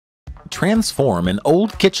transform an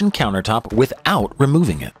old kitchen countertop without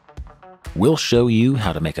removing it. We'll show you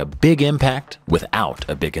how to make a big impact without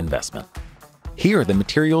a big investment. Here are the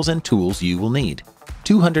materials and tools you will need.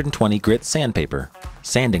 220 grit sandpaper,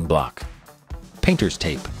 sanding block, painter's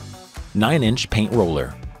tape, 9-inch paint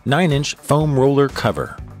roller, 9-inch foam roller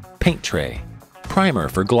cover, paint tray, primer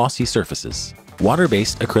for glossy surfaces,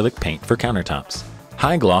 water-based acrylic paint for countertops,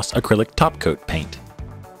 high-gloss acrylic top coat paint,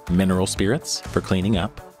 mineral spirits for cleaning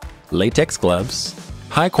up, latex gloves,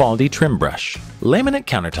 high-quality trim brush. Laminate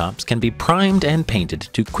countertops can be primed and painted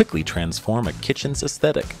to quickly transform a kitchen's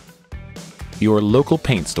aesthetic. Your local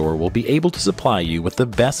paint store will be able to supply you with the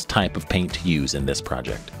best type of paint to use in this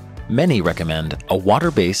project. Many recommend a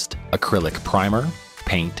water-based acrylic primer,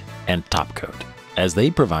 paint, and top coat, as they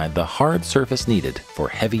provide the hard surface needed for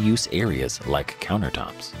heavy-use areas like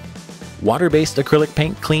countertops. Water-based acrylic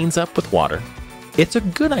paint cleans up with water. It's a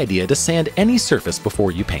good idea to sand any surface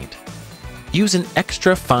before you paint. Use an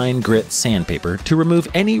extra fine grit sandpaper to remove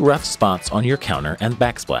any rough spots on your counter and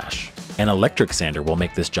backsplash. An electric sander will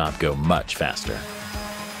make this job go much faster.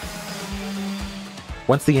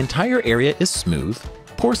 Once the entire area is smooth,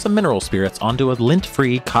 pour some mineral spirits onto a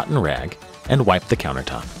lint-free cotton rag and wipe the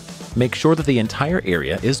countertop. Make sure that the entire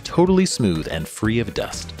area is totally smooth and free of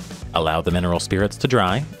dust. Allow the mineral spirits to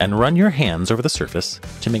dry and run your hands over the surface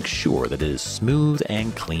to make sure that it is smooth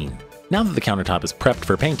and clean. Now that the countertop is prepped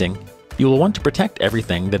for painting, you will want to protect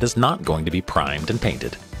everything that is not going to be primed and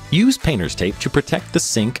painted. Use painter's tape to protect the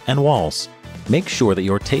sink and walls. Make sure that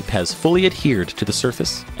your tape has fully adhered to the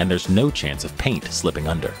surface and there's no chance of paint slipping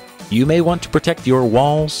under. You may want to protect your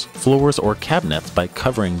walls, floors, or cabinets by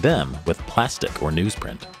covering them with plastic or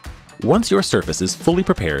newsprint. Once your surface is fully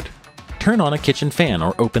prepared, turn on a kitchen fan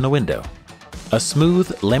or open a window. A smooth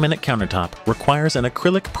laminate countertop requires an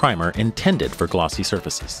acrylic primer intended for glossy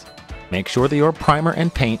surfaces. Make sure that your primer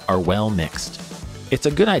and paint are well mixed. It's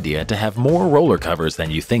a good idea to have more roller covers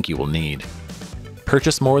than you think you will need.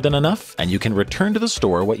 Purchase more than enough and you can return to the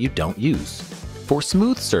store what you don't use. For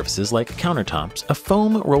smooth surfaces like countertops, a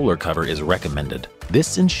foam roller cover is recommended.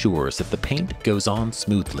 This ensures that the paint goes on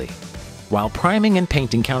smoothly. While priming and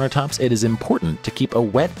painting countertops, it is important to keep a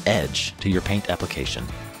wet edge to your paint application.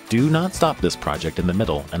 Do not stop this project in the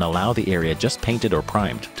middle and allow the area just painted or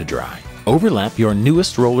primed to dry. Overlap your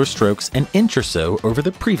newest roller strokes an inch or so over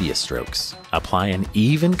the previous strokes. Apply an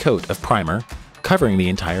even coat of primer, covering the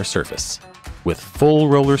entire surface, with full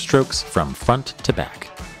roller strokes from front to back.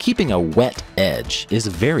 Keeping a wet edge is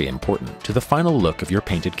very important to the final look of your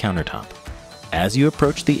painted countertop. As you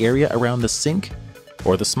approach the area around the sink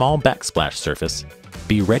or the small backsplash surface,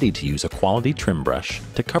 be ready to use a quality trim brush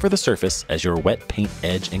to cover the surface as your wet paint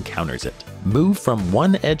edge encounters it. Move from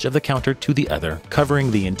one edge of the counter to the other, covering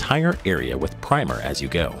the entire area with primer as you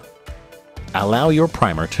go. Allow your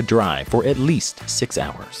primer to dry for at least 6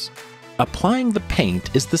 hours. Applying the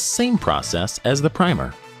paint is the same process as the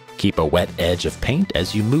primer. Keep a wet edge of paint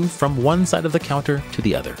as you move from one side of the counter to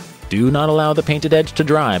the other. Do not allow the painted edge to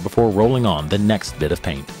dry before rolling on the next bit of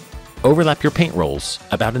paint. Overlap your paint rolls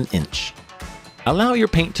about an inch. Allow your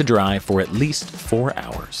paint to dry for at least 4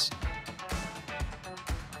 hours.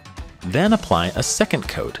 Then apply a second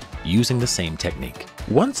coat using the same technique.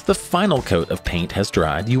 Once the final coat of paint has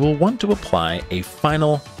dried, you will want to apply a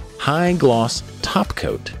final high gloss top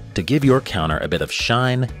coat to give your counter a bit of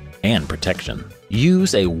shine and protection.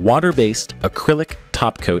 Use a water-based acrylic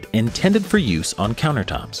top coat intended for use on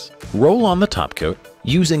countertops. Roll on the top coat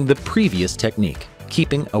using the previous technique,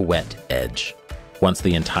 keeping a wet edge. Once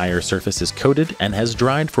the entire surface is coated and has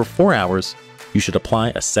dried for 4 hours, you should apply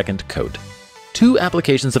a second coat. 2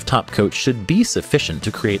 applications of top coat should be sufficient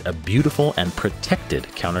to create a beautiful and protected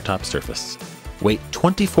countertop surface. Wait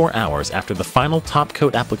 24 hours after the final top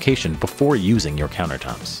coat application before using your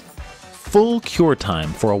countertops. Full cure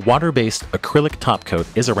time for a water-based acrylic top coat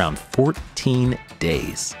is around 14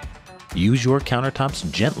 days. Use your countertops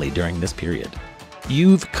gently during this period.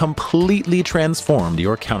 You've completely transformed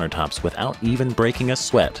your countertops without even breaking a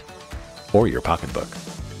sweat or your pocketbook.